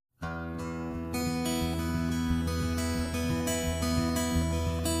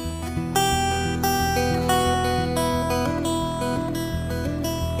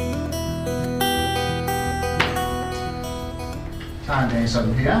Time being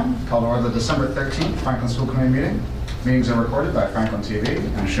 7 p.m., call to order the December 13th Franklin School Committee meeting. Meetings are recorded by Franklin TV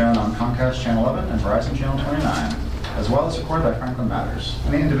and shown on Comcast Channel 11 and Verizon Channel 29, as well as recorded by Franklin Matters.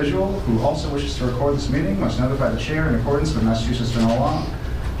 Any individual who also wishes to record this meeting must notify the chair in accordance with Massachusetts General Law,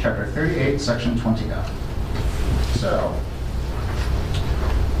 Chapter 38, Section 20F. So,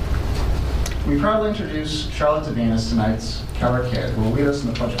 we proudly introduce Charlotte Devine as tonight's Keller Kid, who will lead us in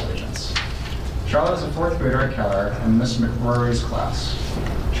the Pledge of Allegiance. Charlotte is a fourth grader at Keller in Miss McRory's class.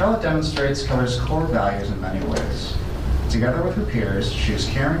 Charlotte demonstrates Keller's core values in many ways. Together with her peers, she is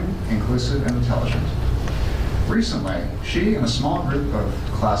caring, inclusive, and intelligent. Recently, she and a small group of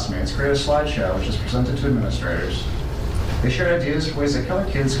classmates created a slideshow which is presented to administrators. They shared ideas for ways that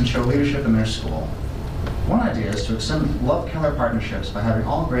Keller kids can show leadership in their school. One idea is to extend Love Keller partnerships by having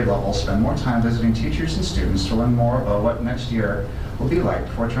all grade levels spend more time visiting teachers and students to learn more about what next year will be like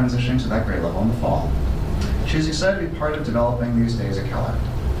before transitioning to that grade level in the fall. She is excited to be part of developing these days at Keller.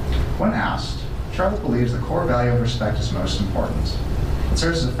 When asked, Charlotte believes the core value of respect is most important. It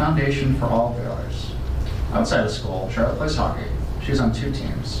serves as a foundation for all of the others. Outside of school, Charlotte plays hockey. She is on 2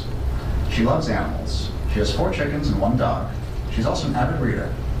 teams. She loves animals. She has 4 chickens and 1 dog. She's also an avid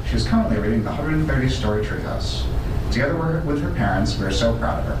reader. She is currently reading the 130-story Treehouse. Together with her parents, we are so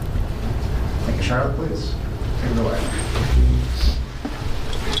proud of her. Thank you, Charlotte, please. Take it away.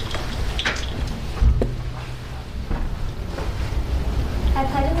 I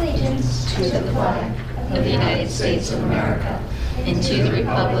pledge allegiance to the flag of the United States of America and to the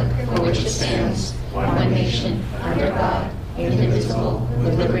republic for which it stands, one nation, under God, indivisible,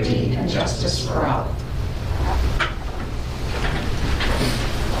 with liberty and justice for all.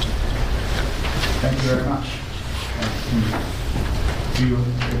 Thank you very much.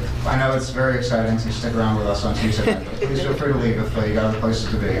 I know it's very exciting to stick around with us on Tuesday night, but please feel free to leave if you got other places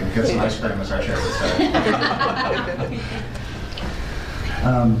to be and get some ice cream, as our chair would say.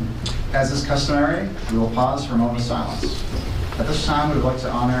 As is customary, we will pause for a moment of silence. At this time, we would like to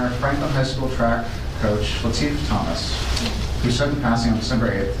honor Franklin High School track coach Lateef Thomas, whose sudden passing on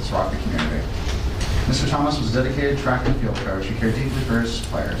December 8th has rocked the community. Mr. Thomas was a dedicated track and field coach who cared deeply for his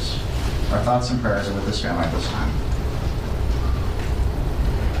players. Our thoughts and prayers are with this family at this time.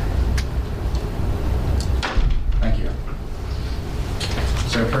 Thank you.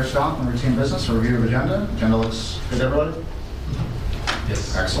 So first off, in routine business, a review of agenda. Agenda looks good to everybody?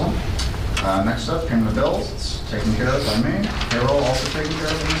 Yes. Excellent. Next up, payment of bills. It's taken care of by me. Payroll also taken care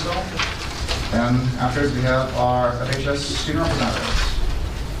of by myself. And afterwards, we have our FHS student representatives.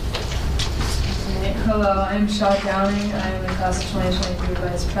 Hello, I'm Shaw Downing. I'm the class of 2023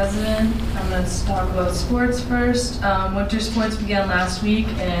 vice president. I'm going to talk about sports first. Winter sports began last week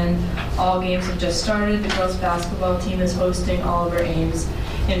and all games have just started. The girls basketball team is hosting Oliver Ames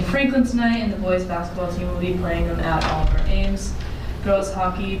in Franklin tonight, and the boys basketball team will be playing them at Oliver Ames. Girls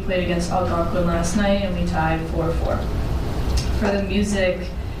hockey played against Algonquin last night and we tied 4-4. For the music,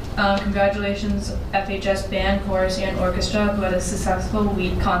 congratulations FHS band, chorus, and orchestra who had a successful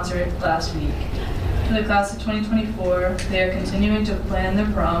week concert last week. For the class of 2024, they are continuing to plan their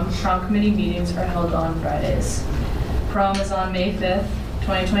prom. Prom committee meetings are held on Fridays. Prom is on May 5th,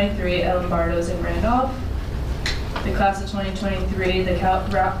 2023 at Lombardo's in Randolph. The class of 2023, the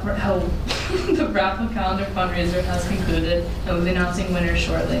raffle calendar fundraiser has concluded and we'll be announcing winners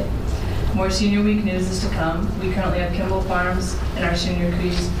shortly. More Senior Week news is to come. We currently have Kimball Farms and our senior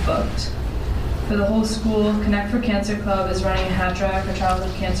cruise booked. For the whole school, Connect for Cancer Club is running a hat drive for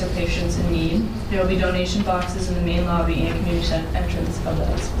childhood cancer patients in need. There will be donation boxes in the main lobby and community entrance of the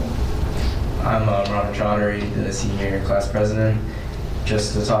high school. I'm Robert Chaudhary, the senior class president.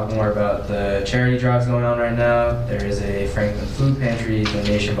 Just to talk more about the charity drives going on right now, there is a Franklin Food Pantry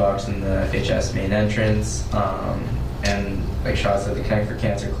donation box in the FHS main entrance. And like Shaw said, the Connect for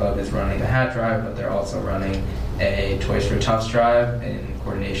Cancer Club is running the hat drive, but they're also running a Toys for Toughs drive in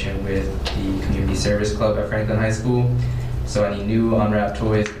coordination with the Community Service Club at Franklin High School. So any new unwrapped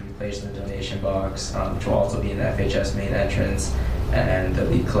toys can be placed in the donation box, which will also be in the FHS main entrance, and they'll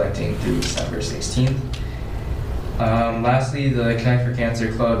be collecting through December 16th. Lastly, the Connect for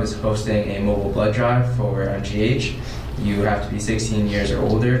Cancer Club is hosting a mobile blood drive for MGH. You have to be 16 years or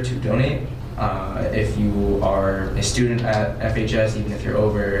older to donate. If you are a student at FHS, even if you're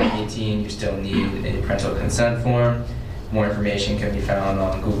over 18, you still need a parental consent form. More information can be found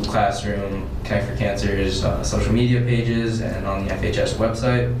on Google Classroom, Connect for Cancer's social media pages, and on the FHS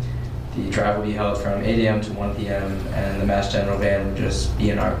website. The drive will be held from 8 a.m. to 1 p.m. and the Mass General van will just be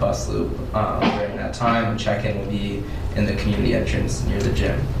in our bus loop during that time, and check-in will be in the community entrance near the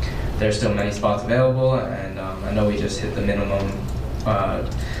gym. There's still many spots available, and I know we just hit the minimum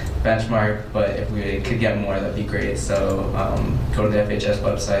benchmark, but if we could get more, that'd be great. So go to the FHS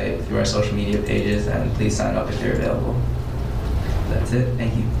website, through our social media pages, and please sign up if you're available. That's it.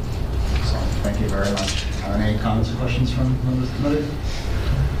 Thank you. So, thank you very much. Any comments or questions from members of the committee?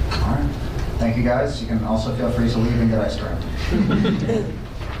 All right. Thank you, guys. You can also feel free to leave and get ice cream.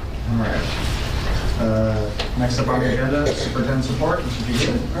 All right. Next up on the agenda, superintendent support. Mr.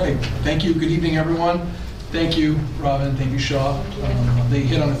 G. All right. Thank you. Good evening, everyone. Thank you, Robin. Thank you, Shaw. They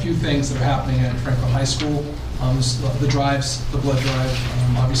hit on a few things that are happening at Franklin High School. The drives, the blood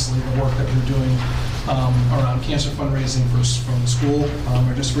drive, obviously the work that we're doing around cancer fundraising from the school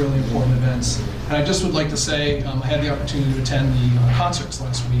are just really important events. And I just would like to say I had the opportunity to attend the concerts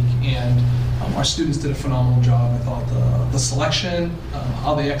last week, and our students did a phenomenal job. I thought the selection,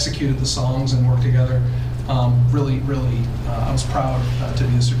 how they executed the songs and worked together, really, I was proud to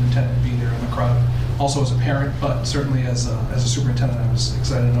be a superintendent and be there in the crowd. Also as a parent, but certainly as a superintendent, I was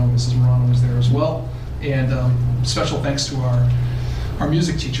excited to know Mrs. Morano was there as well. And special thanks to our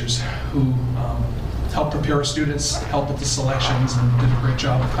music teachers who helped prepare our students, helped with the selections, and did a great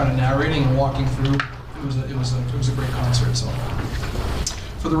job of kind of narrating and walking through. It was a great concert. So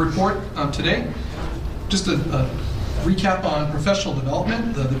for the report today, just a recap on professional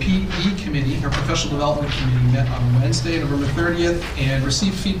development. The PE committee, our professional development committee, met on Wednesday, November 30th, and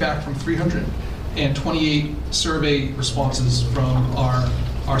received feedback from 328 survey responses from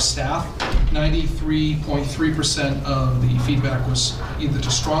our staff. 93.3% of the feedback was either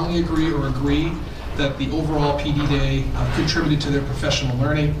to strongly agree or agree that the overall PD day contributed to their professional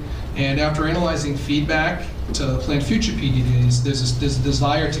learning. And after analyzing feedback to plan future PD days, there's a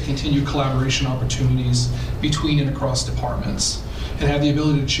desire to continue collaboration opportunities between and across departments and have the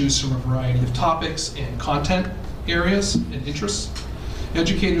ability to choose from a variety of topics and content areas and interests.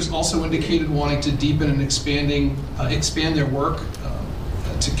 Educators also indicated wanting to deepen and expand their work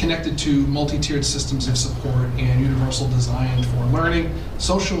to connected to multi-tiered systems of support and universal design for learning,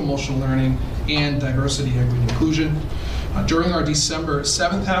 social emotional learning, and diversity, equity, and inclusion. During our December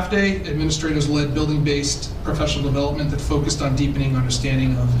 7th half-day, administrators led building-based professional development that focused on deepening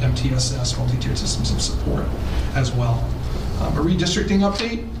understanding of MTSS, multi-tiered systems of support, as well. A redistricting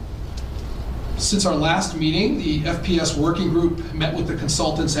update. Since our last meeting, the FPS working group met with the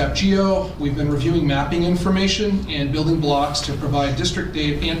consultants at Geo. We've been reviewing mapping information and building blocks to provide district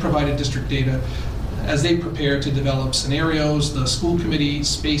data and provided district data as they prepare to develop scenarios. The school committee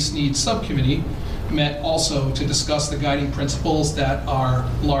space needs subcommittee met also to discuss the guiding principles that our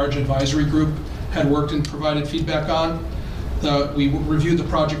large advisory group had worked and provided feedback on. We reviewed the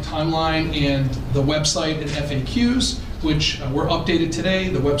project timeline and the website and FAQs, which were updated today.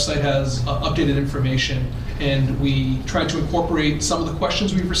 The website has updated information, and we tried to incorporate some of the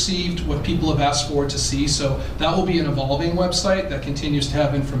questions we've received, what people have asked for to see. So that will be an evolving website that continues to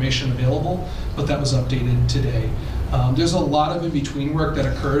have information available, but that was updated today. There's a lot of in-between work that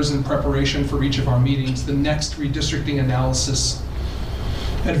occurs in preparation for each of our meetings. The next redistricting analysis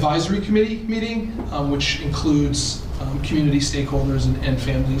advisory committee meeting, which includes community stakeholders and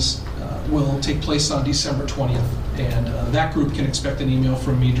families, will take place on December 20th. And that group can expect an email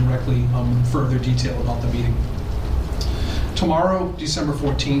from me directly further detail about the meeting. Tomorrow, December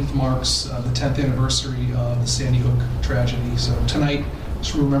 14th, marks the 10th anniversary of the Sandy Hook tragedy. So tonight,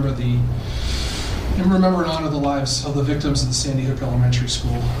 just remember and honor the lives of the victims of the Sandy Hook Elementary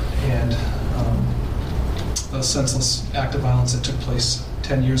School and the senseless act of violence that took place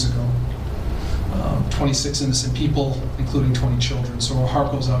 10 years ago. 26 innocent people, including 20 children. So our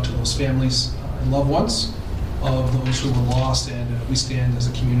heart goes out to those families and loved ones of those who were lost, and we stand as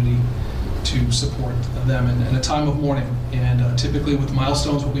a community to support them in a time of mourning. And typically with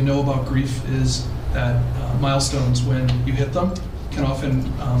milestones, what we know about grief is that milestones, when you hit them, can often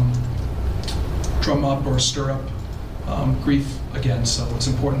drum up or stir up grief again. So it's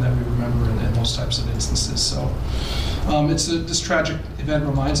important that we remember in those types of instances. So this tragic event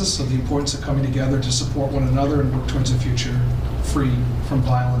reminds us of the importance of coming together to support one another and work towards a future free from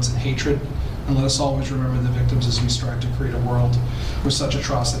violence and hatred. And let us always remember the victims as we strive to create a world where such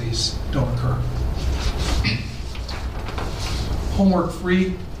atrocities don't occur. Homework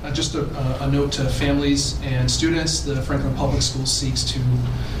free. Just a note to families and students, the Franklin Public Schools seeks to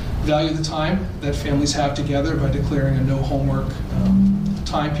value the time that families have together by declaring a no homework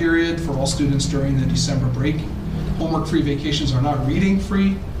time period for all students during the December break. Homework-free vacations are not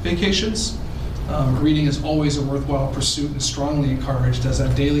reading-free vacations. Reading is always a worthwhile pursuit and strongly encouraged as a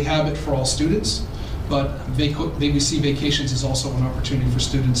daily habit for all students, but VC vacations is also an opportunity for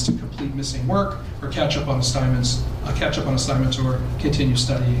students to complete missing work or catch up on assignments or continue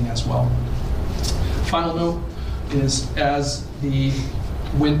studying as well. Final note is, as the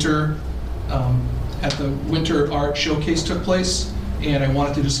winter at the Winter Art Showcase took place, and I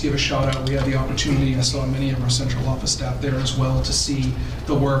wanted to just give a shout out. We had the opportunity, I saw many of our central office staff there as well, to see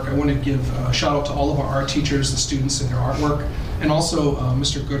the work. I want to give a shout out to all of our art teachers, the students and their artwork, and also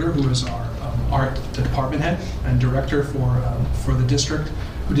Mr. Gooder, who is our art department head and director for the district,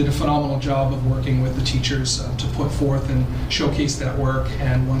 who did a phenomenal job of working with the teachers to put forth and showcase that work.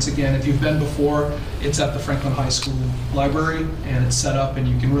 And once again, if you've been before, it's at the Franklin High School Library, and it's set up, and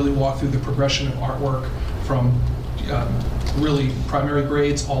you can really walk through the progression of artwork from really primary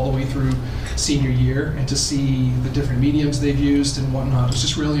grades all the way through senior year, and to see the different mediums they've used and whatnot. It's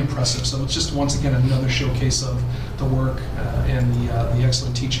just really impressive. So it's just, once again, another showcase of the work and the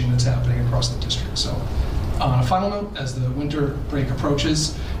excellent teaching that's happening across the district. So on a final note, as the winter break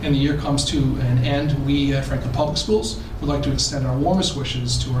approaches and the year comes to an end, we at Franklin Public Schools would like to extend our warmest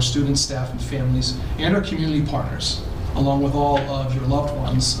wishes to our students, staff, and families, and our community partners. Along with all of your loved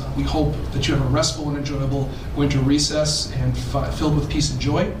ones, we hope that you have a restful and enjoyable winter recess and filled with peace and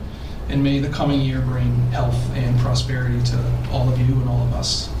joy. And may the coming year bring health and prosperity to all of you and all of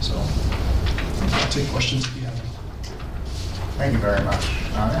us. So I'll take questions if you have any. Thank you very much.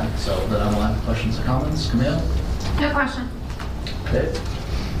 So then I will have questions or comments. Camille? No question. Dave?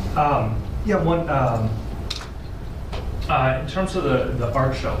 In terms of the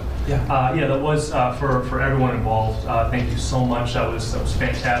art show, Yeah. that was for everyone involved. Thank you so much. That was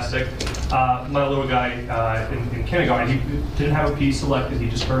fantastic. My little guy in kindergarten, he didn't have a piece selected. He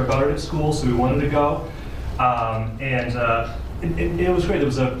just heard about it at school, so we wanted to go. It was great. There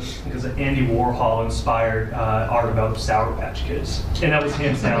was an Andy Warhol inspired art about Sour Patch Kids, and that was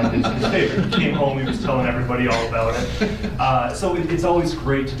hands down his favorite. He came home, he was telling everybody all about it. So it's always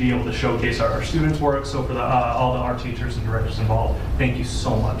great to be able to showcase our students' work. So for all the art teachers and directors involved, thank you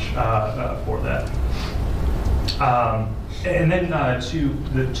so much for that. And then to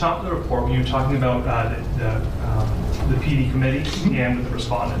the top of the report, when you were talking about the PD committee and with the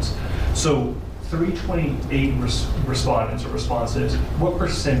respondents. So 328 respondents or responses. What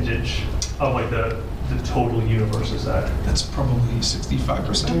percentage of like the total universe is that? That's probably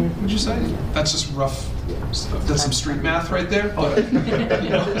 65%, would you say? That's just rough. That's some street math right there. But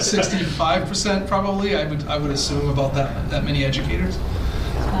 65% probably. I would assume about that many educators.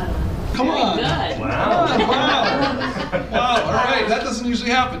 Come on! Good. Wow! Wow! All right, that doesn't usually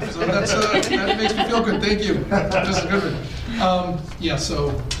happen. So that makes me feel good. Thank you. That's a good one. So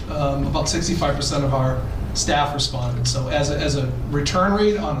about 65% of our staff responded. So as a return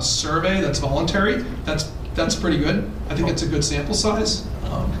rate on a survey that's voluntary, that's pretty good. I think it's a good sample size.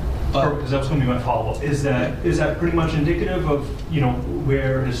 But Because that was going to be my follow-up. Is that pretty much indicative of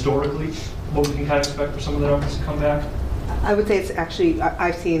where historically what we can kind of expect for some of the numbers to come back? I would say it's actually,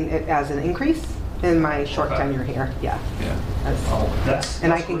 I've seen it as an increase in my short tenure here, yeah.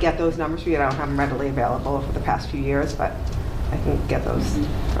 And I can get those numbers for you. I don't have them readily available for the past few years, but I can get those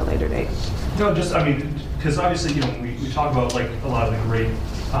for a later date. No, because obviously, we talk about like a lot of the great,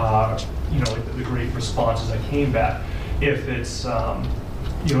 like the great responses that came back. If it's,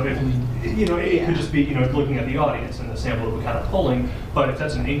 it could just be, looking at the audience and the sample that we're kind of pulling. But if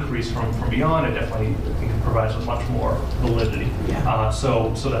that's an increase from beyond, it definitely provides with much more validity. Yeah.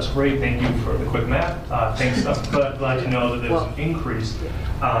 So that's great. Thank you for the quick math. Thanks. I'm glad to know that there was an increase,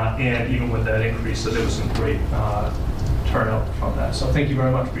 and even with that increase, that there was some great turnout from that. So thank you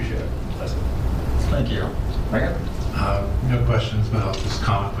very much. Appreciate it. That's it. Thank you. Megan? No questions, but I'll just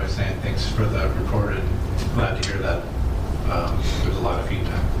comment by saying thanks for the report, and glad to hear that there's a lot of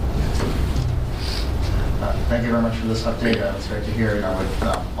feedback. Thank you very much for this update. It's great to hear, with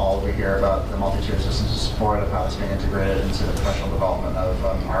all we hear about the multi-tier systems of support, of how it's being integrated into the professional development of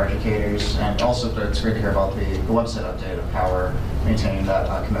our educators. And also, it's great to hear about the website update of how we're maintaining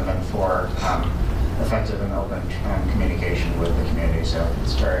that commitment for effective and open communication with the community. So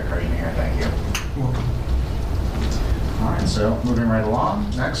it's very encouraging to hear. Thank you. you're welcome. All right, so moving right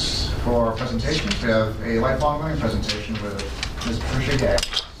along. Next, for presentations, we have a lifelong learning presentation with Ms. Patricia Gay.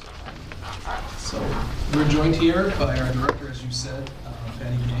 So we're joined here by our director, as you said,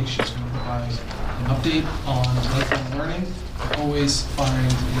 Patty Gay. She's going to provide an update on lifelong learning. I always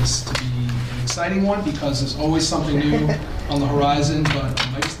find this to be an exciting one because there's always something new on the horizon, but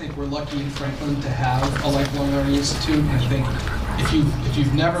I just think we're lucky in Franklin to have a lifelong learning institute. And I think if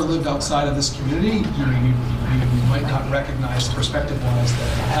you've never lived outside of this community, you might not recognize perspective-wise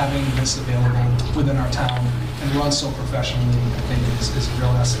that having this available within our town and run so professionally, I think is a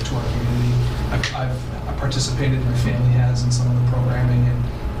real asset to our community. I've participated, my family has, in some of the programming, and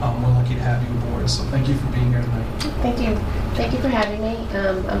we're lucky to have you aboard. So thank you for being here tonight. Thank you. Thank you for having me.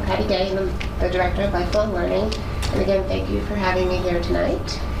 I'm Patty Gay, and I'm the Director of Lifelong Learning. And again, thank you for having me here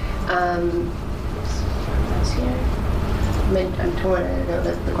tonight. What's here? I'm torn. I know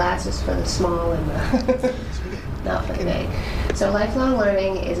that the glasses for the small and the not for the big. So Lifelong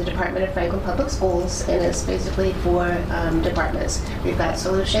Learning is a department of Franklin Public Schools, and it's basically 4 departments. We've got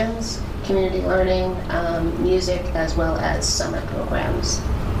solutions, community learning, music, as well as summer programs.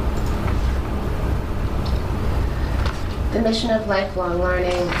 The mission of Lifelong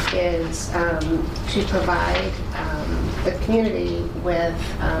Learning is to provide the community with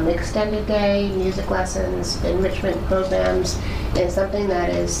extended day, music lessons, enrichment programs, and something that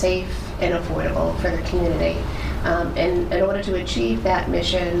is safe and affordable for the community. And in order to achieve that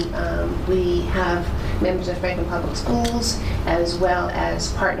mission, we have members of Franklin Public Schools as well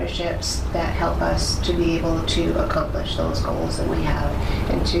as partnerships that help us to be able to accomplish those goals that we have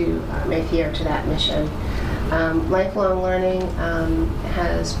and to adhere to that mission. Lifelong Learning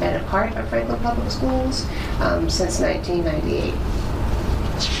has been a part of Franklin Public Schools since 1998.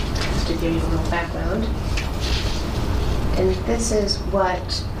 Just to give you a little background. And this is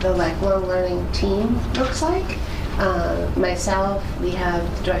what the Lifelong Learning team looks like. Myself, we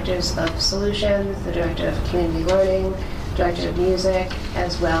have the directors of solutions, the director of community learning, director of music,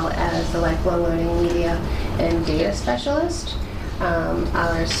 as well as the Lifelong Learning media and data specialist.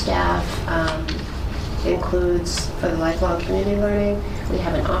 Our staff includes, for the Lifelong Community Learning, we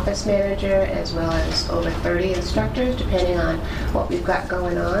have an office manager as well as over 30 instructors, depending on what we've got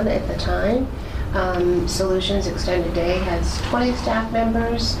going on at the time. Solutions Extended Day has 20 staff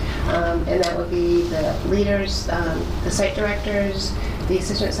members, and that would be the leaders, the site directors, the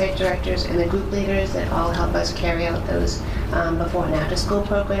assistant site directors, and the group leaders that all help us carry out those before and after school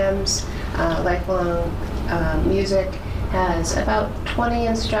programs. Lifelong Music has about 20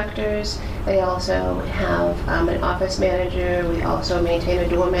 instructors. They also have an office manager. We also maintain a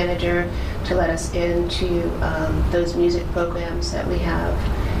door manager to let us into those music programs that we have.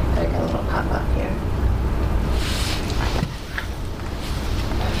 I got a little pop-up here.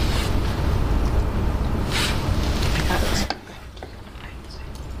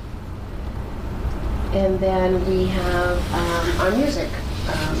 And then we have our music,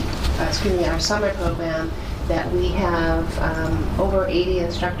 our summer program that we have over 80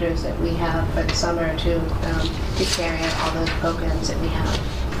 instructors that we have for the summer to carry out all those programs that we have.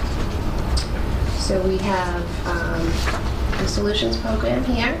 So we have the Solutions program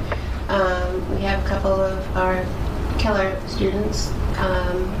here. We have a couple of our Keller students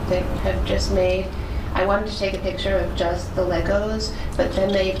that have just made. I wanted to take a picture of just the Legos, but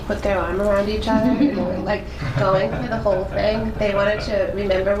then they put their arm around each other and they were like going for the whole thing. They wanted to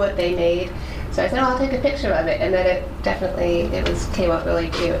remember what they made. So I said, oh, I'll take a picture of it, and then it came out really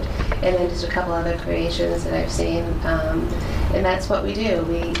cute. And then just a couple other creations that I've seen, and that's what we do.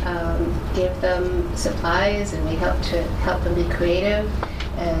 We give them supplies, and we help them be creative.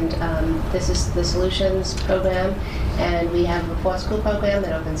 And this is the Solutions program, and we have a before-school program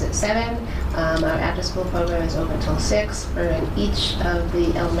that opens at 7. Our after-school program is open till 6. We're in each of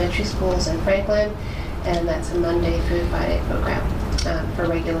the elementary schools in Franklin, and that's a Monday through Friday program for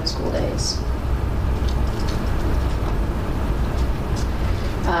regular school days.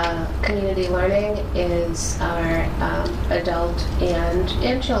 Community Learning is our adult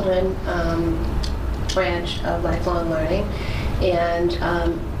and children branch of Lifelong Learning. And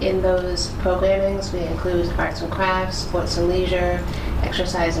in those programmings, we include arts and crafts, sports and leisure,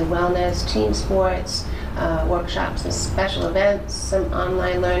 exercise and wellness, team sports, workshops and special events, some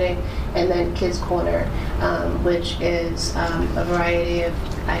online learning, and then Kids Corner, which is a variety of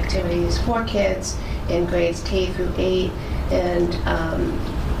activities for kids in grades K through 8. And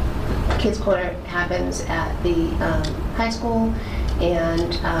Kids Corner happens at the high school,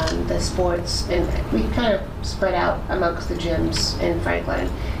 and the sports, and we kind of spread out amongst the gyms in Franklin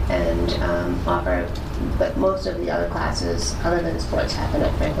and offer, but most of the other classes other than sports happen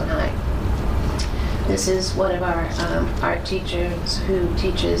at Franklin High. This is one of our art teachers who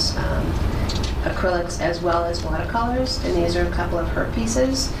teaches acrylics as well as watercolors, and these are a couple of her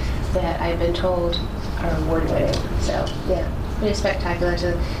pieces that I've been told are award-winning. So yeah, pretty spectacular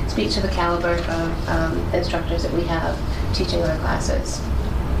to speak to the caliber of instructors that we have teaching our classes.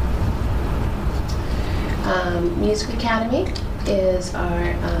 Music Academy is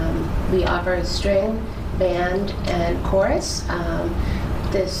our, we offer string, band, and chorus.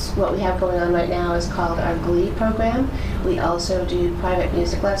 What we have going on right now is called our Glee program. We also do private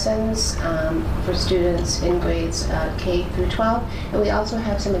music lessons for students in grades K through 12, and we also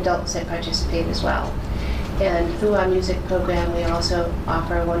have some adults that participate as well. And through our music program, we also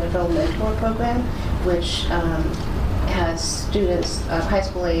offer a wonderful mentor program, which has students of high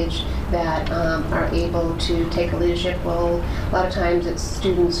school age that are able to take a leadership role. A lot of times it's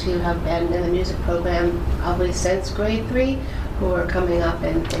students who have been in the music program probably since grade 3 who are coming up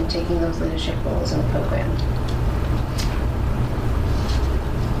and taking those leadership roles in the program.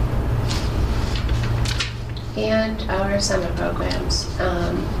 And our summer programs.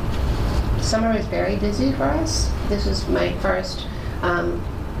 Summer is very busy for us. This is my first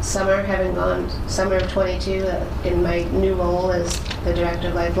summer, having gone summer of 22 in my new role as the Director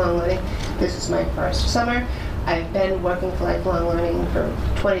of Lifelong Learning. This is my first summer. I've been working for Lifelong Learning for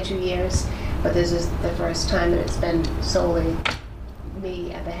 22 years, but this is the first time that it's been solely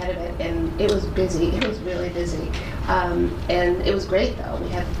me at the head of it, and it was busy. It was really busy. And it was great, though. We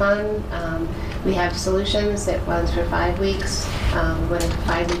had fun. We have solutions that runs for 5 weeks. We're running for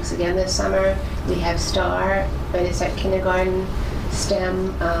 5 weeks again this summer. We have STAR, Ready Set Kindergarten,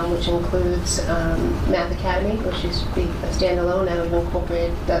 STEM, which includes Math Academy, which used to be a standalone. Now we've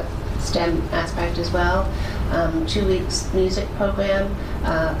incorporated the STEM aspect as well. 2 weeks music program,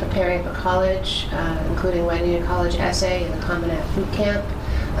 preparing for college, including writing a college essay and the Common App Boot Camp.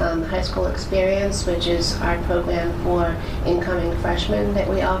 High School Experience, which is our program for incoming freshmen that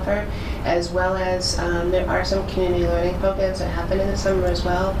we offer, as well as there are some community learning programs that happen in the summer as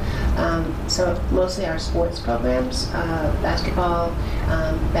well. So mostly our sports programs, basketball,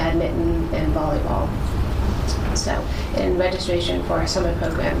 badminton, and volleyball. So, and registration for our summer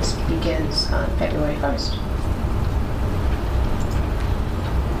programs begins on February 1st.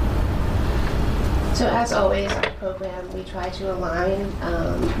 So as always, our program, we try to align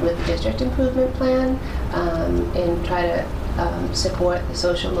with the district improvement plan and try to support the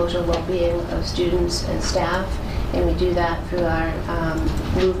social emotional well-being of students and staff. And we do that through our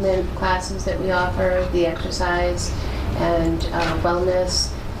movement classes that we offer, the exercise and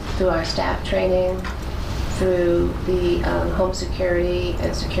wellness, through our staff training, through the home security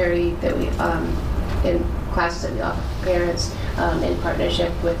and security that we, in classes that we offer for parents in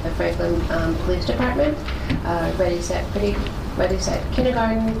partnership with the Franklin Police Department, Ready Set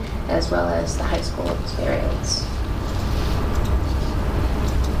Kindergarten, as well as the High School Experience.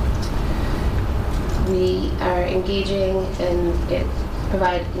 We are engaging and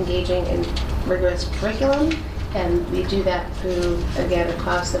provide engaging and rigorous curriculum, and we do that through, again,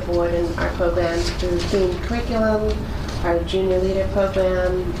 across the board in our programs through themed curriculum, our junior leader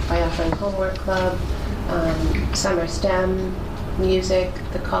program, by offering homework club, summer STEM, music,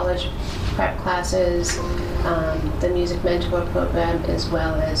 the college prep classes, the music mentor program, as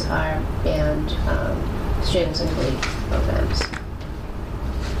well as our band, strings and glee programs.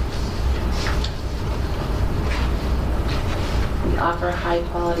 We offer high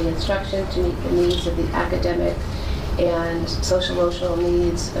quality instruction to meet the needs of the academic and social emotional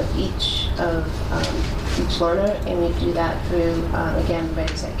needs of each learner, and we do that through, again, the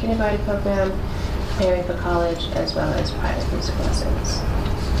Ready Set Kindergarten program, preparing for college, as well as private music lessons.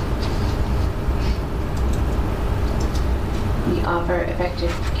 We offer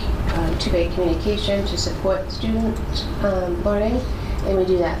effective two-way communication to support student learning, and we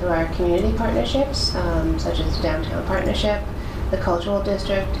do that through our community partnerships, such as the Downtown Partnership, the Cultural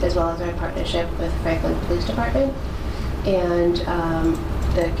District, as well as our partnership with Franklin Police Department, and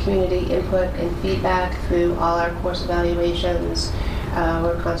the community input and feedback through all our course evaluations.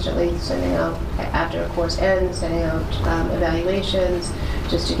 We're constantly sending out, after a course ends, sending out evaluations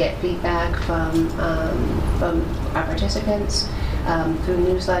just to get feedback from our participants through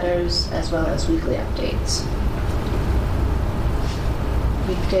newsletters as well as weekly updates.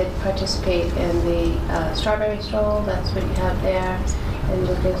 We did participate in the Strawberry Stroll. That's what you have there. And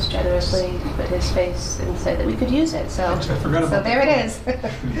Lucas generously put his face and said that we could use it. So, I forgot about so there that. it is.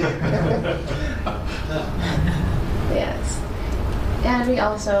 Yes. And we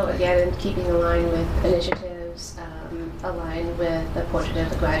also, again, in keeping in line with initiatives, align with the Portrait of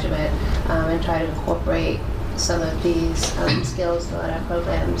the Graduate and try to incorporate some of these skills throughout our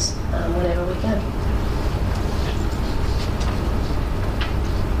programs whenever we can.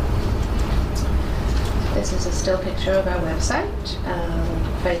 This is a still picture of our website,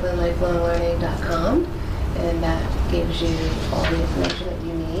 franklinlifelonglearning.com, and that gives you all the information that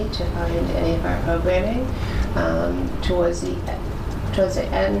you need to find any of our programming. Towards the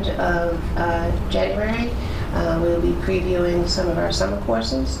end of January, we will be previewing some of our summer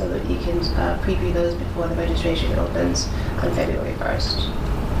courses so that you can preview those before the registration opens on February 1st.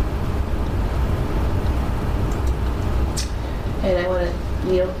 And I want to,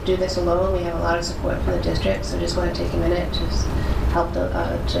 we don't do this alone. We have a lot of support from the district, so just want to take a minute to help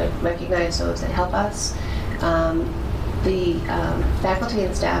to recognize those that help us. the faculty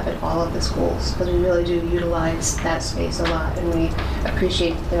and staff at all of the schools, because we really do utilize that space a lot, and we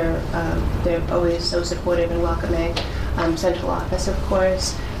appreciate they're always so supportive and welcoming. Central office, of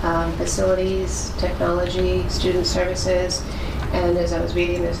course, facilities, technology, student services, and as I was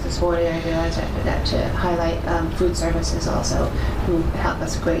reading this morning, I realized I forgot to highlight food services also, who help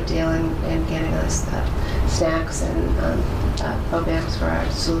us a great deal in getting us snacks and programs for our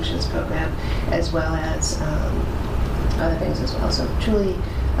solutions program, as well as other things as well. So truly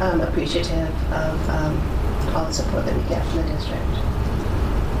appreciative of all the support that we get from the district.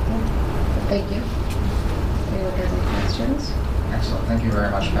 Thank you. Anyone has any questions? Excellent. Thank you very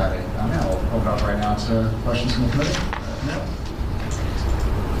much, Patty. Yeah, we'll open up right now to questions from the committee.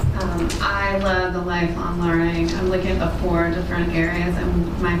 I love the lifelong learning. I'm looking at the 4 different areas,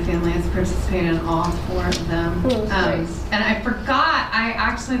 and my family has participated in all 4 of them. Nice. And I forgot,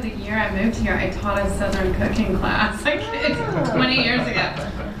 actually, the year I moved here, I taught a Southern cooking class, like 20 years ago.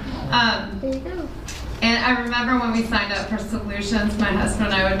 There you go. And I remember when we signed up for Solutions, my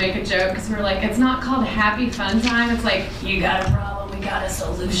husband and I would make a joke, because we were like, it's not called Happy Fun Time, it's like, you got a problem, we got a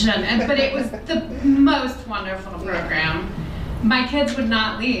solution. But it was the most wonderful program. My kids would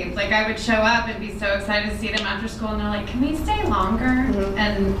not leave. Like, I would show up and be so excited to see them after school, and they're like, can we stay longer?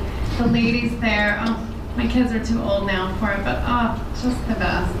 And the ladies there, oh, my kids are too old now for it, but oh, just the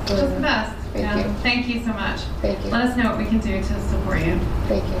best. Just the best. Thank you. Thank you so much. Thank you. Let us know what we can do to support you.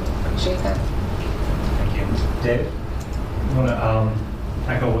 Thank you. Appreciate that. Thank you. Dave? I want to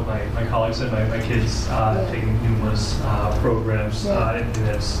echo what my colleague said. My kids taking numerous programs, and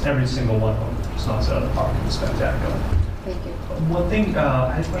it's every single one of them just knocks it out of the park. It's spectacular. Thank you. One thing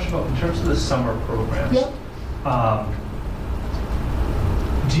I had a question about in terms of the summer programs. Yep.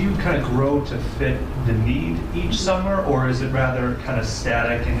 Do you kind of grow to fit the need each summer, or is it rather kind of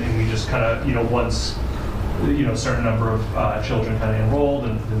static and we just kind of, once a certain number of children kind of enrolled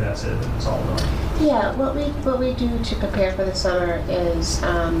and then that's it, and it's all done? Yeah, what we do to prepare for the summer is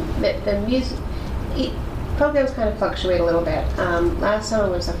the music programs kind of fluctuate a little bit. Last summer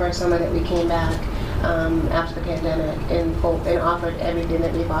was the first summer that we came back after the pandemic and offered everything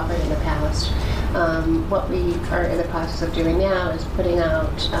that we've offered in the past. What we are in the process of doing now is putting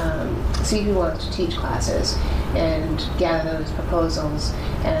out, see who wants to teach classes and gather those proposals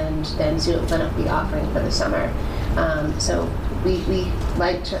and then see what we're going to be offering for the summer. So we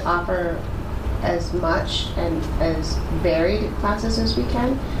like to offer as much and as varied classes as we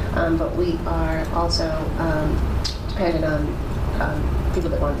can, but we are also dependent on people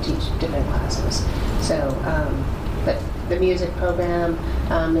that want to teach different classes. So, but the music program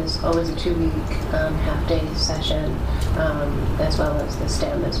is always a 2-week half-day session, as well as the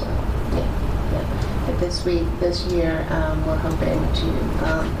STEM as well. Yeah. But this year, we're hoping to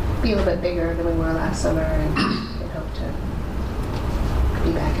be a little bit bigger than we were last summer, and hope to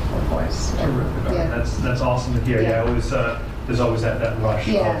be back in full force. Yeah. That's awesome to hear. Yeah, there's always that rush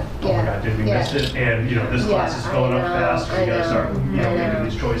of, oh my God, did we miss it? And this class is going up fast. We got to start making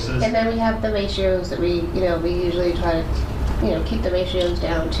these choices. And then we have the ratios that we usually try to keep the ratios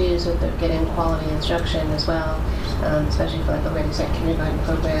down too, so that they're getting quality instruction as well. Especially for like a Ready Set Kindergarten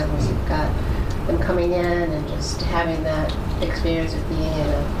program, where you've got them coming in and just having that experience of being in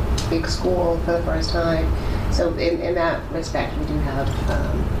a big school for the first time. So in that respect, we do have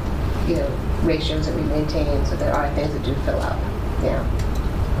ratios that we maintain, so there are things that do fill up. Yeah.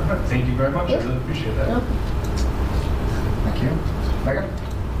 Perfect. Thank you very much. Yep. I really appreciate that. Yep. Thank you. Megan?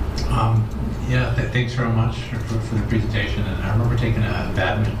 Thanks very much for the presentation. And I remember taking a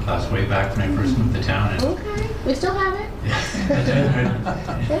badminton class way back when I first moved to town. And Okay. We still have it. I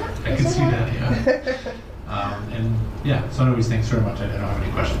can see that. So anyways, thanks very much. I don't have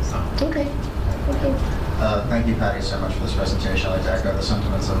any questions now. Okay. Okay. Thank you, Patty, so much for this presentation. I'd like to echo the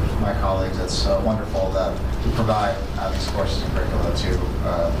sentiments of my colleagues. It's wonderful that we provide these courses and curricula to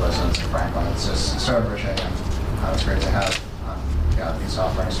residents of Franklin. It's just so enriching, and it's great to have these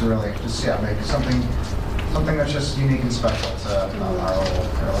offerings to really just make something that's just unique and special to our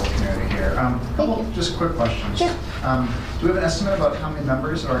little community here. A couple just quick questions. Sure. Do we have an estimate about how many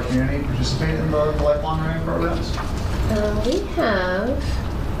members of our community participate in the lifelong learning programs? We have,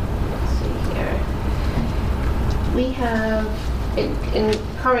 let's see here. We have, in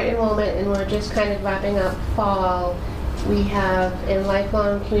current enrollment, and we're just kind of wrapping up fall, we have, in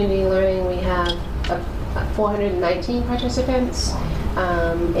lifelong community learning, we have 419 participants.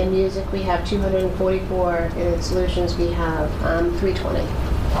 In music, we have 244. In solutions, we have 320.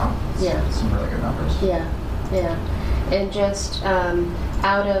 Wow. Yeah. Some really good numbers. Yeah. And just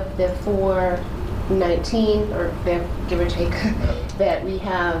out of the 419, or give or take, that we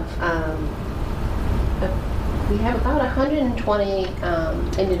have we have about 120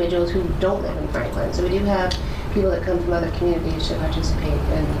 individuals who don't live in Franklin. So we do have people that come from other communities to participate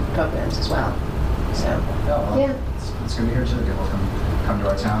in programs as well. So, yeah. It's good to hear too. People come to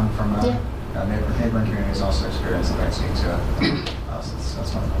our town from neighboring communities, also experience the vaccine too. So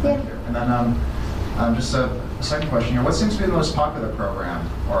that's wonderful. Thank you. And then just a second question here. What seems to be the most popular program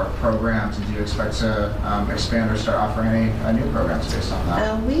or programs, and do you expect to expand or start offering any new programs based on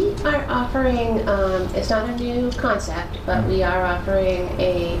that? We are offering, it's not a new concept, but we are offering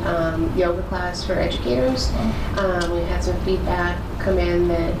a yoga class for educators. We've had some feedback come in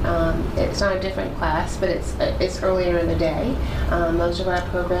that it's not a different class, but it's earlier in the day. Most of our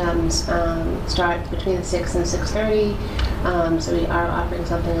programs start between 6 and 6:30, so we are offering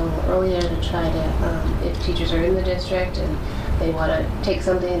something a little earlier to try to, if teachers are in the district and they want to take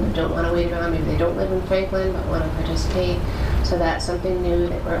something but don't want to wait around, maybe they don't live in Franklin but want to participate. So that's something new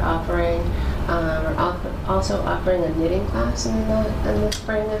that we're offering. We're also offering a knitting class in the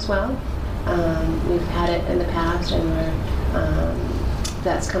spring as well. We've had it in the past, and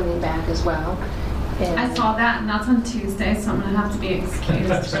that's coming back as well. And I saw that, and that's on Tuesday, so I'm gonna have to be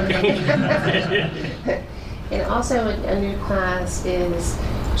excused. And also a new class is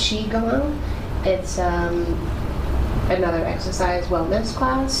Qigong. It's another exercise wellness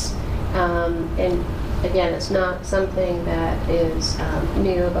class. And again, it's not something that is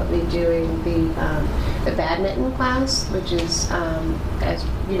new, but we're doing the badminton class, which is, as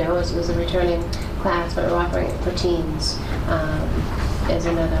you know, was a returning class, but we're offering it for teens as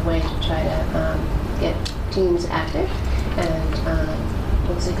another way to try to get teens active. And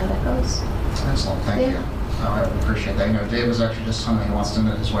we'll see how that goes. Excellent, thank you. I appreciate that. You know, Dave was actually just telling me he wants to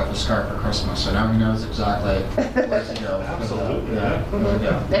knit his wife a scarf for Christmas, so now he knows exactly where to go. Absolutely.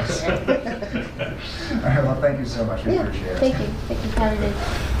 Yeah. Next year. All right, well, thank you so much. We appreciate it. Thank you. Thank you for having me.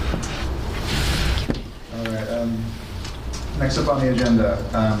 All right, next up on the agenda,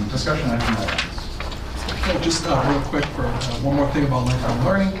 discussion action items. Just real quick for one more thing about lifelong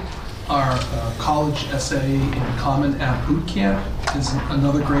learning. Our college essay in Common App boot camp is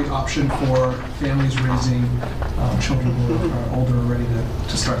another great option for families raising children who are older and ready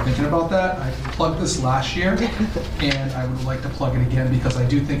to start thinking about that. I plugged this last year, and I would like to plug it again because I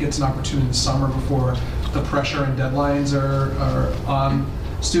do think it's an opportunity this summer before the pressure and deadlines are on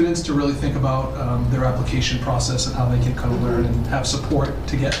students to really think about their application process and how they can kind of learn and have support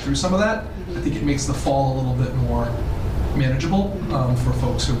to get through some of that. I think it makes the fall a little bit more manageable for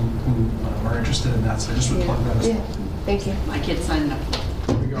folks who are interested in that. So I just would plug that as well. Thank you. My kids signed up.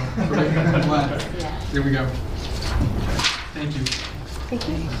 There we go. Great. I'm glad. Here we go. Thank you. Thank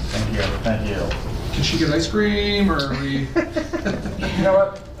you. Thank you. Thank you. Can she get ice cream, or are we? You know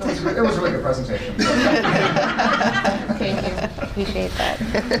what? It was a really good presentation. Thank you. Appreciate that.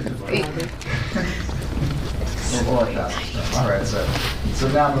 We'll like that. All right, so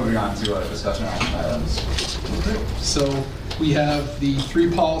now moving on to discussion action items. So we have the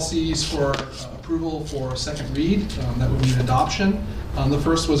 3 policies for approval for second read that would need adoption. The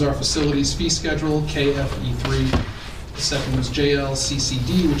first was our facilities fee schedule, KFE3. The second was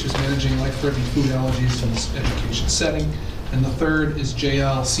JLCCD, which is managing life-threatening food allergies in this education setting. And the third is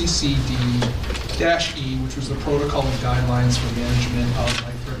JLCCD-E, which was the protocol and guidelines for management of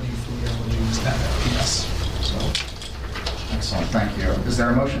life-threatening food allergies at FPS. So, excellent, thank you. Is there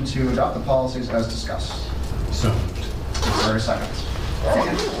a motion to adopt the policies as discussed? So moved. Is there a second?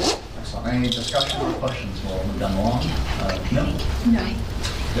 Second. Excellent. Any discussion or questions while we've done along? No? No.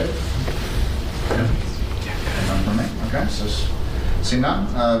 Good. None from me. Okay, so seeing none,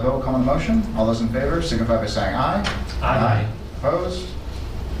 vote will come on the motion. All those in favor signify by saying aye. Aye. Opposed?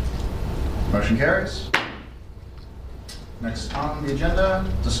 Motion carries. Next on the agenda,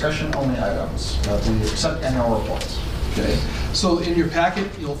 discussion only items. The accept annual reports. okay. So in your packet,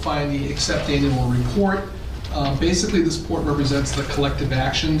 you'll find the accept annual report. Basically, this report represents the collective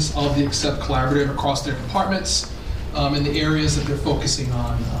actions of the Accept Collaborative across their departments and the areas that they're focusing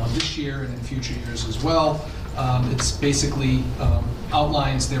on this year and in future years as well. It's basically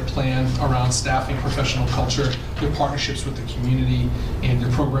outlines their plan around staffing, professional culture, their partnerships with the community, and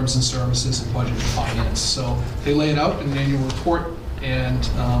their programs and services and budget and finance. So they lay it out in an annual report, and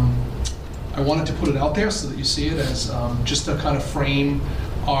I wanted to put it out there so that you see it as just to kind of frame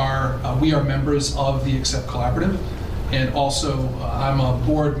we are members of the Accept Collaborative, and also I'm a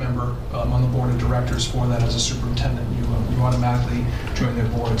board member. I'm on the board of directors for that as a superintendent. You automatically join their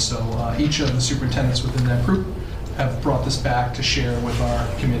board. So each of the superintendents within that group have brought this back to share with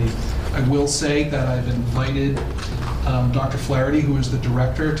our committee. I will say that I've invited Dr. Flaherty, who is the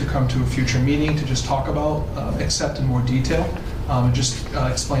director, to come to a future meeting to just talk about Accept in more detail. and just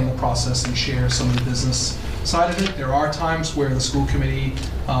explain the process and share some of the business side of it. There are times where the school committee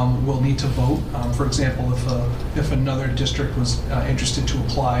will need to vote. For example, if another district was interested to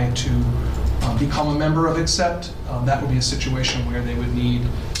apply to become a member of Accept, that would be a situation where they would need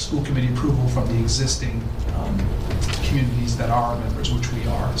school committee approval from the existing communities that are members, which we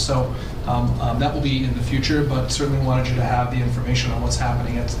are. So that will be in the future, but certainly wanted you to have the information on what's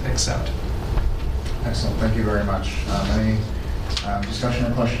happening at Accept. Excellent, thank you very much. Any discussion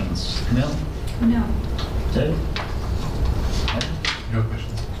or questions? Camille? No. Dave? No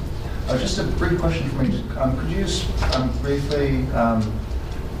questions. Just a brief question for me. Could you briefly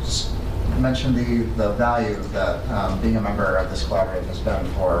mention the value that being a member of this collaborative has been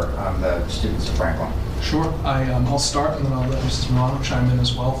for the students of Franklin? Sure. I'll start, and then I'll let Mrs. Milano chime in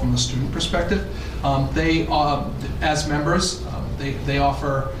as well from the student perspective. They, as members, they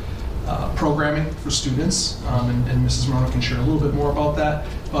offer programming for students, and Mrs. Milano can share a little bit more about that.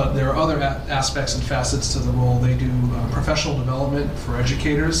 But there are other aspects and facets to the role. They do professional development for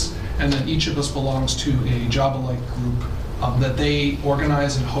educators, and then each of us belongs to a Job Alike group that they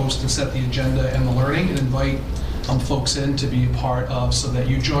organize and host and set the agenda and the learning and invite folks in to be a part of, so that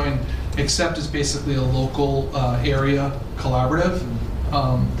you join. Accept is basically a local area collaborative.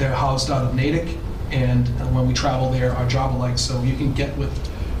 They're housed out of Natick, and when we travel there, our Job Alike, so you can get with,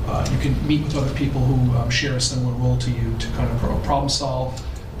 you can meet with other people who share a similar role to you to kind of problem solve,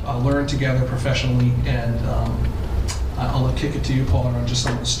 learn together professionally, and I'll kick it to you, Paula, on just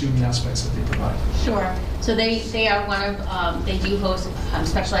some of the student aspects that they provide. Sure. So they are one of, they do host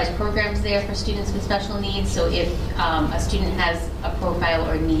specialized programs there for students with special needs. So if a student has a profile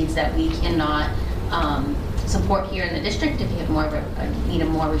or needs that we cannot support here in the district, if you have more of need a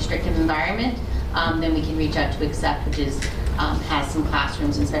more restrictive environment, then we can reach out to Accept, which is has some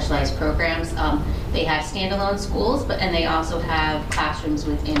classrooms and specialized programs. They have standalone schools, and they also have classrooms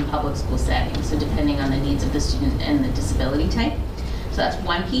within public school settings, so depending on the needs of the student and the disability type. So that's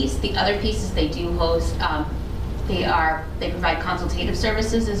one piece. The other piece is they do host, they provide consultative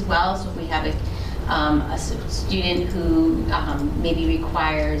services as well. So if we have a student who maybe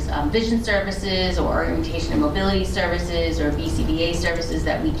requires vision services or orientation and mobility services or BCBA services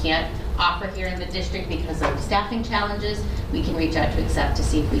that we can't offer here in the district because of staffing challenges, we can reach out to Accept to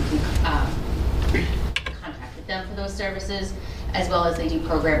see if we can contract with them for those services, as well as they do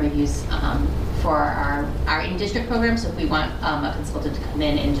program reviews for our in-district programs. So if we want a consultant to come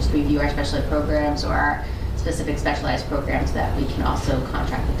in and just review our special ed programs or our specific specialized programs, that we can also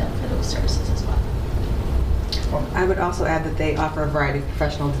contract with them for those services as well. I would also add that they offer a variety of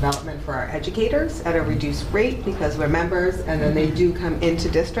professional development for our educators at a reduced rate because we're members, and then they do come into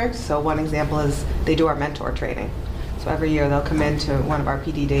districts. So one example is they do our mentor training. So every year they'll come into one of our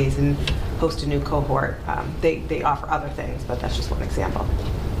PD days and host a new cohort. They offer other things, but that's just one example.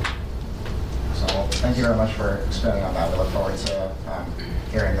 So thank you very much for expanding on that. We look forward to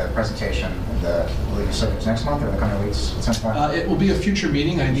hearing the presentation. Will you say it was next month or in the coming weeks at some point? It will be a future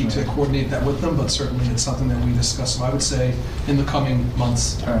meeting. I need to coordinate that with them, but certainly it's something that we discuss. So I would say in the coming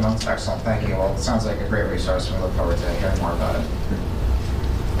months. Coming months, excellent. Thank you. Well, it sounds like a great resource, and we look forward to hearing more about it.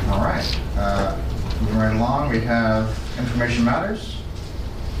 All right. Moving right along, we have information matters.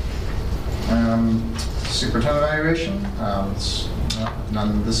 Superintendent evaluation.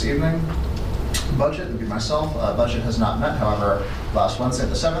 None this evening. Budget would be myself. Budget has not met. However, last Wednesday,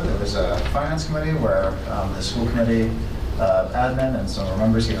 the 7th, it was a finance committee where the school committee admin and some of our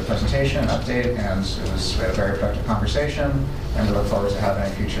members gave a presentation, an update, and we had a very productive conversation. And we look forward to having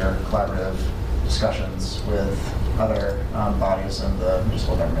future collaborative discussions with other bodies in the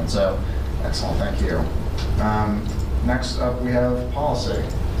municipal government. So, excellent. Thank you. Next up, we have policy.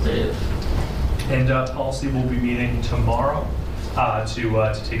 Dave. And policy will be meeting tomorrow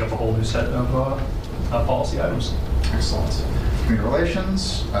to take up a whole new set of policy items. Excellent. Community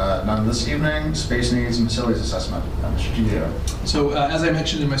relations, none this evening. Space needs and facilities assessment. Mr. Giglio. So as I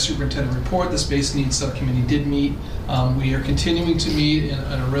mentioned in my superintendent report, the space needs subcommittee did meet. We are continuing to meet in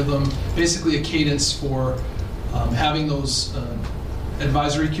a rhythm, basically a cadence for having those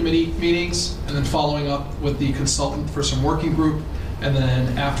advisory committee meetings and then following up with the consultant for some working group. And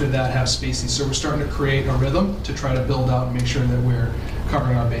then after that, have space needs. So we're starting to create a rhythm to try to build out and make sure that we're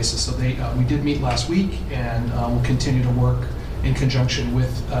covering our bases. So we did meet last week, and we'll continue to work in conjunction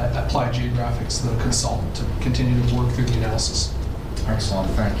with Applied Geographics, the consultant, to continue to work through the analysis.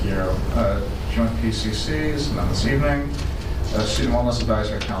 Excellent, thank you. Joint PCCs, none this evening. Student Wellness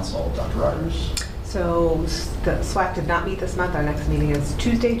Advisory Council, Dr. Rogers. So the SWAC did not meet this month. Our next meeting is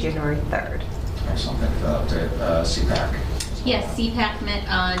Tuesday, January 3rd. Excellent, thank you for that update. CPAC. Yes, CPAC met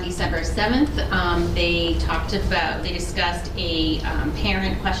on December 7th. They discussed a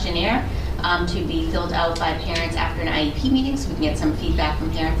parent questionnaire to be filled out by parents after an IEP meeting, so we can get some feedback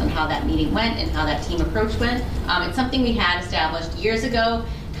from parents on how that meeting went and how that team approach went. It's something we had established years ago,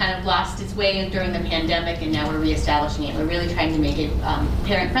 kind of lost its way during the pandemic, and now we're reestablishing it. We're really trying to make it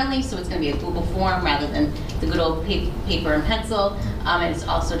parent-friendly, so it's going to be a Google form rather than the good old paper and pencil. And it's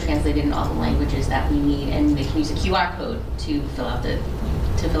also translated in all the languages that we need, and they can use a QR code to fill out the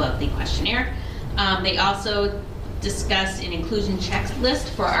questionnaire. They also discussed an inclusion checklist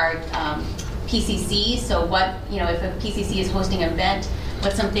for our PCC. So if a PCC is hosting an event,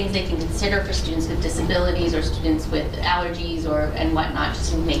 what's some things they can consider for students with disabilities or students with allergies and whatnot,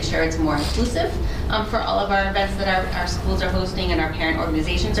 just to make sure it's more inclusive for all of our events that our schools are hosting and our parent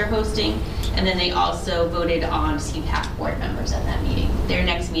organizations are hosting. And then they also voted on CPAC board members at that meeting. Their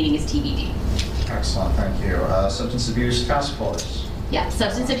next meeting is TBD. Excellent, thank you. Substance Abuse Task Force. Yeah,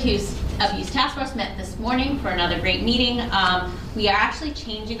 Substance Abuse Task Force met this morning for another great meeting. We are actually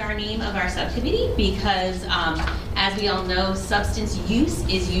changing our name of our subcommittee because, as we all know, substance use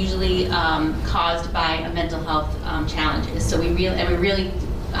is usually caused by mental health challenges. So we're really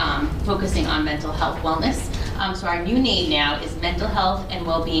focusing on mental health wellness. So our new name now is Mental Health and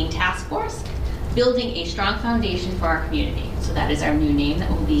Wellbeing Task Force, building a strong foundation for our community. So that is our new name that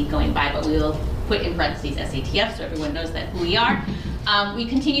we'll be going by, but we will put in parentheses SATF so everyone knows who we are. We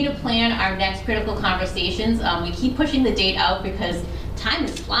continue to plan our next critical conversations. We keep pushing the date out because time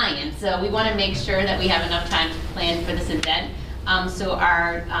is flying, so we want to make sure that we have enough time to plan for this event. So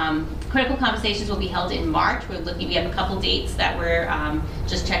our critical conversations will be held in March. We have a couple dates that we're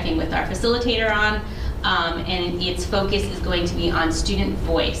just checking with our facilitator on, and its focus is going to be on student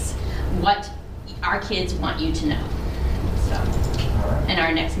voice, what our kids want you to know. So, and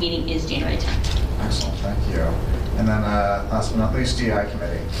our next meeting is January 10th. Excellent, thank you. And then last but not least, DEI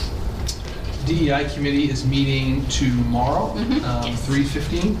Committee. DEI Committee is meeting tomorrow, Yes.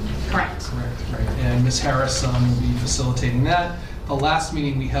 3:15. Correct. Correct, right. And Ms. Harris will be facilitating that. The last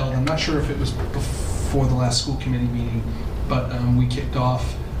meeting we held, I'm not sure if it was before the last school committee meeting, but we kicked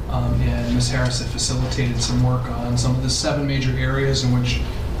off and Ms. Harris had facilitated some work on some of the 7 major areas in which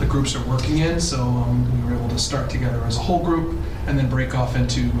the groups are working in. So we were able to start together as a whole group and then break off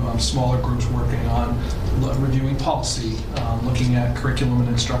into smaller groups working on reviewing policy, looking at curriculum and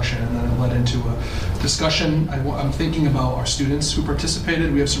instruction, and then it led into a discussion. I'm thinking about our students who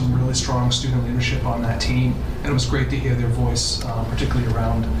participated. We have some really strong student leadership on that team, and it was great to hear their voice, particularly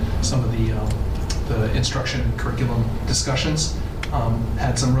around some of the instruction and curriculum discussions.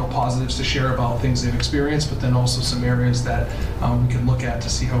 Had some real positives to share about things they've experienced, but then also some areas that we can look at to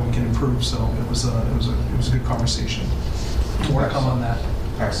see how we can improve. So it was a good conversation. More to come on that.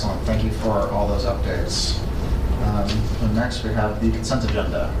 Excellent. Thank you for all those updates. And next, we have the consent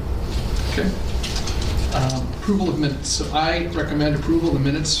agenda. Okay. Approval of minutes. So I recommend approval of the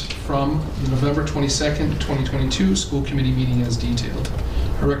minutes from the November 22nd, 2022 school committee meeting as detailed.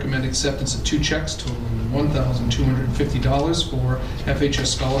 I recommend acceptance of 2 checks totaling $1,250 for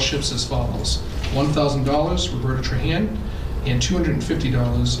FHS scholarships as follows. $1,000 Roberta Trahan and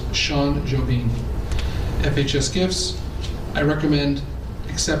 $250 Sean Jobin. FHS gifts. I recommend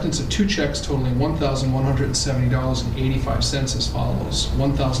acceptance of 2 checks totaling $1,170.85 as follows.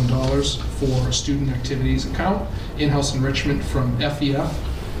 $1,000 for student activities account, in-house enrichment from FEF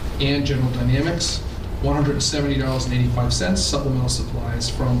and General Dynamics, $170.85 supplemental supplies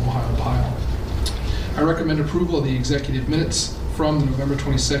from Ohio Pile. I recommend approval of the executive minutes from the November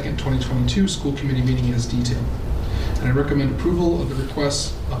 22nd, 2022 school committee meeting as detailed. And I recommend approval of the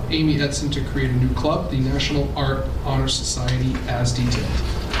request of Amy Edson to create a new club, the National Art Honor Society, as detailed.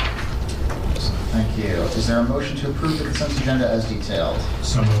 Thank you. Is there a motion to approve the consent agenda as detailed?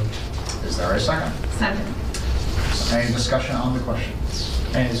 So moved. Is there a second? Second. Any discussion on the questions?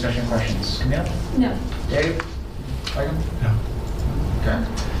 Any discussion questions? Camille? No. Dave? Megan? No. Okay.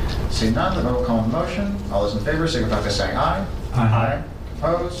 Seeing none, the vote will come on the motion. All those in favor signify by saying aye. Aye.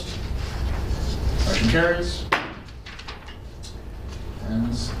 Opposed? Motion carries.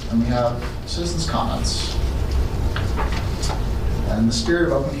 And we have citizens' comments. In the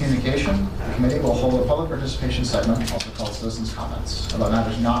spirit of open communication, the committee will hold a public participation segment, also called citizens' comments, about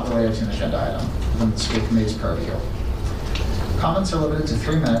matters not related to an agenda item within the school committee's purview. Comments are limited to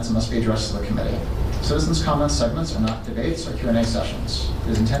 3 minutes and must be addressed to the committee. Citizens' comments segments are not debates or Q&A sessions.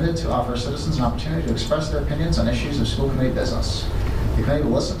 It is intended to offer citizens an opportunity to express their opinions on issues of school committee business. The committee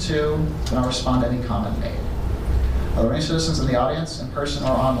will listen to and not respond to any comment made. Are there any citizens in the audience, in person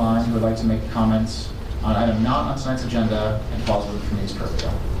or online, who would like to make comments on an item not on tonight's agenda and falls within the committee's purview?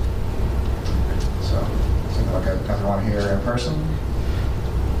 So, take a look at the everyone here in person?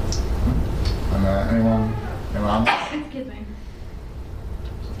 And anyone online? Excuse me.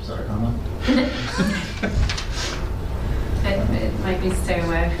 Is that a comment? It might be stay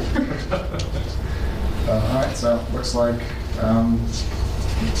away. All right, so looks like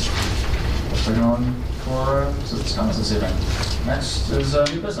we're going for citizens' comments this evening. Next is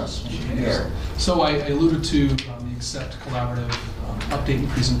new business. Here. So I alluded to the Accept Collaborative update and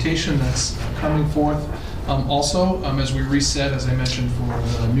presentation that's coming forth. Also, as we reset, as I mentioned, for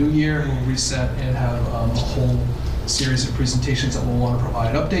the new year, we'll reset and have a whole series of presentations that we'll want to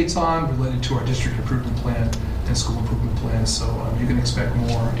provide updates on related to our district improvement plan and school improvement plan. So you can expect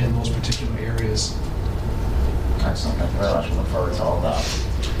more in those particular areas. Excellent. Thank you very much. We look forward to all of that.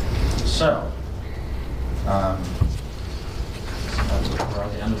 So, we're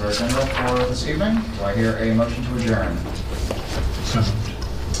at the end of our agenda for this evening. Do I hear a motion to adjourn? So moved.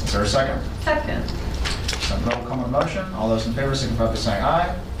 Is there a second? Second. Some roll call on the motion. All those in favor signify by saying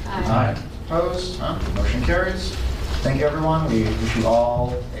aye. Aye. Opposed? None. Motion carries. Thank you, everyone. We wish you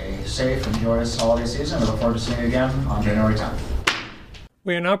all a safe and joyous holiday season. We look forward to seeing you again on January 10th.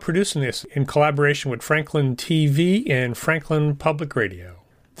 We are now producing this in collaboration with Franklin TV and Franklin Public Radio.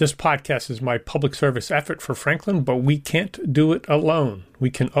 This podcast is my public service effort for Franklin, but we can't do it alone.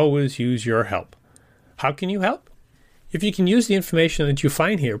 We can always use your help. How can you help? If you can use the information that you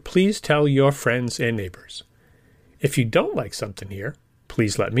find here, please tell your friends and neighbors. If you don't like something here,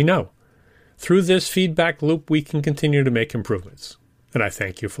 please let me know. Through this feedback loop, we can continue to make improvements. And I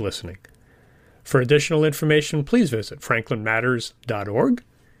thank you for listening. For additional information, please visit franklinmatters.org.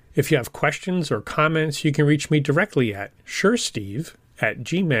 If you have questions or comments, you can reach me directly at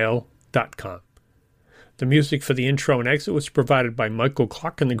suresteve@gmail.com. The music for the intro and exit was provided by Michael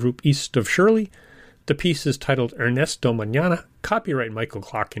Clark and the group East of Shirley. The piece is titled Ernesto Mañana, copyright Michael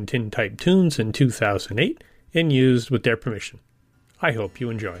Clark and Tintype Tunes in 2008, and used with their permission. I hope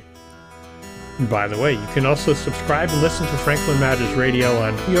you enjoy. And by the way, you can also subscribe and listen to Franklin Matters Radio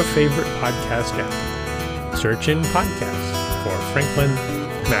on your favorite podcast app. Search in podcasts for Franklin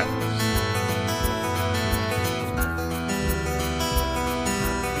Matters.